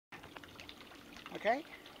Okay.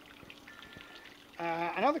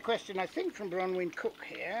 Another question, I think, from Bronwyn Cook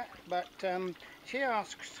here, but she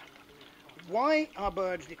asks, why are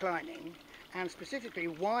birds declining, and specifically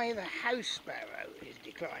why the house sparrow is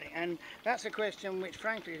declining? And that's a question which,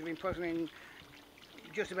 frankly, has been puzzling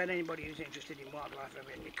just about anybody who's interested in wildlife of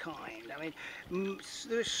any kind. I mean,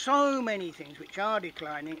 there's so many things which are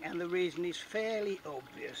declining, and the reason is fairly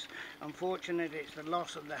obvious. Unfortunately, it's the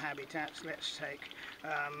loss of the habitats. Let's take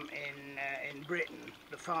in Britain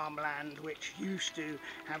the farmland, which used to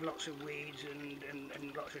have lots of weeds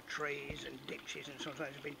and lots of trees and ditches, and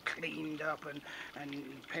sometimes have been cleaned up and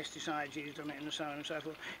pesticides used on it and so on and so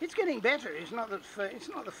forth. It's getting better. It's not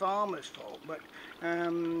the farmers' fault, but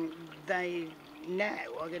they now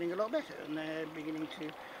are getting a lot better, and they're beginning to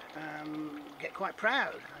get quite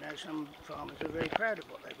proud. I know some farmers are very proud of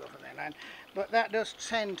what they've got on their land, but that does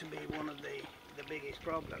tend to be one of the biggest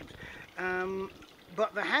problems.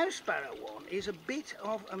 But the house sparrow one is a bit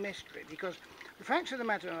of a mystery, because the facts of the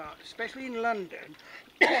matter are, especially in London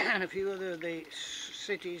and a few other the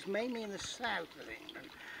cities, mainly in the south of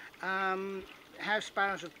England, house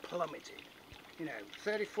sparrows have plummeted. You know,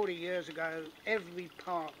 30, 40 years ago, every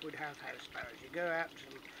park would have house sparrows. You go out to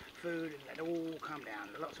some food and they'd all come down,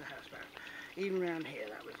 lots of house sparrows. Even around here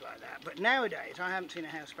that was like that. But nowadays, I haven't seen a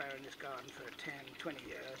house sparrow in this garden for 10, 20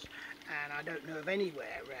 years, and I don't know of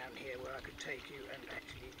anywhere around here where I could take you and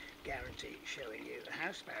actually guarantee showing you a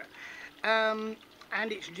house sparrow.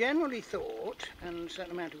 And it's generally thought, and a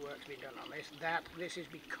certain amount of work's been done on this, that this is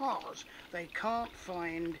because they can't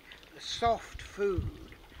find the soft food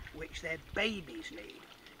which their babies need.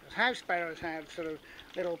 Because house sparrows have sort of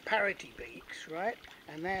little parroty beaks, right?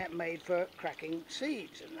 And they're made for cracking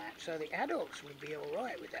seeds and that. So the adults would be all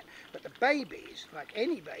right with that. But the babies, like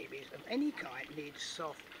any babies of any kind, need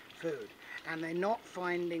soft food. And they're not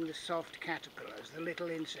finding the soft caterpillars, the little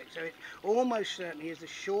insects. So it almost certainly is the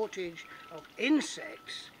shortage of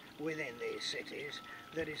insects within these cities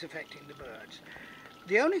that is affecting the birds.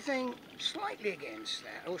 The only thing slightly against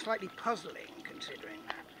that, or slightly puzzling considering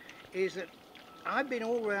that, is that I've been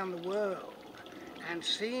all around the world and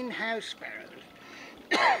seen house sparrows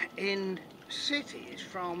in cities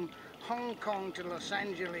from Hong Kong to Los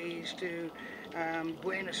Angeles to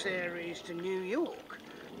Buenos Aires to New York,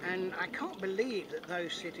 and I can't believe that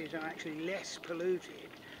those cities are actually less polluted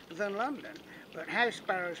than London. But house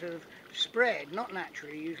sparrows have spread, not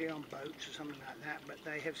naturally, usually on boats or something like that, but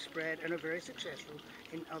they have spread and are very successful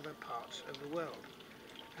in other parts of the world.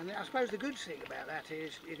 And I suppose the good thing about that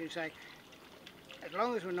is you can say, as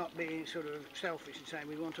long as we're not being sort of selfish and saying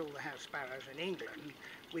we want all the house sparrows in England,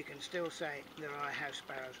 we can still say there are house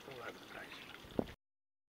sparrows all over the place.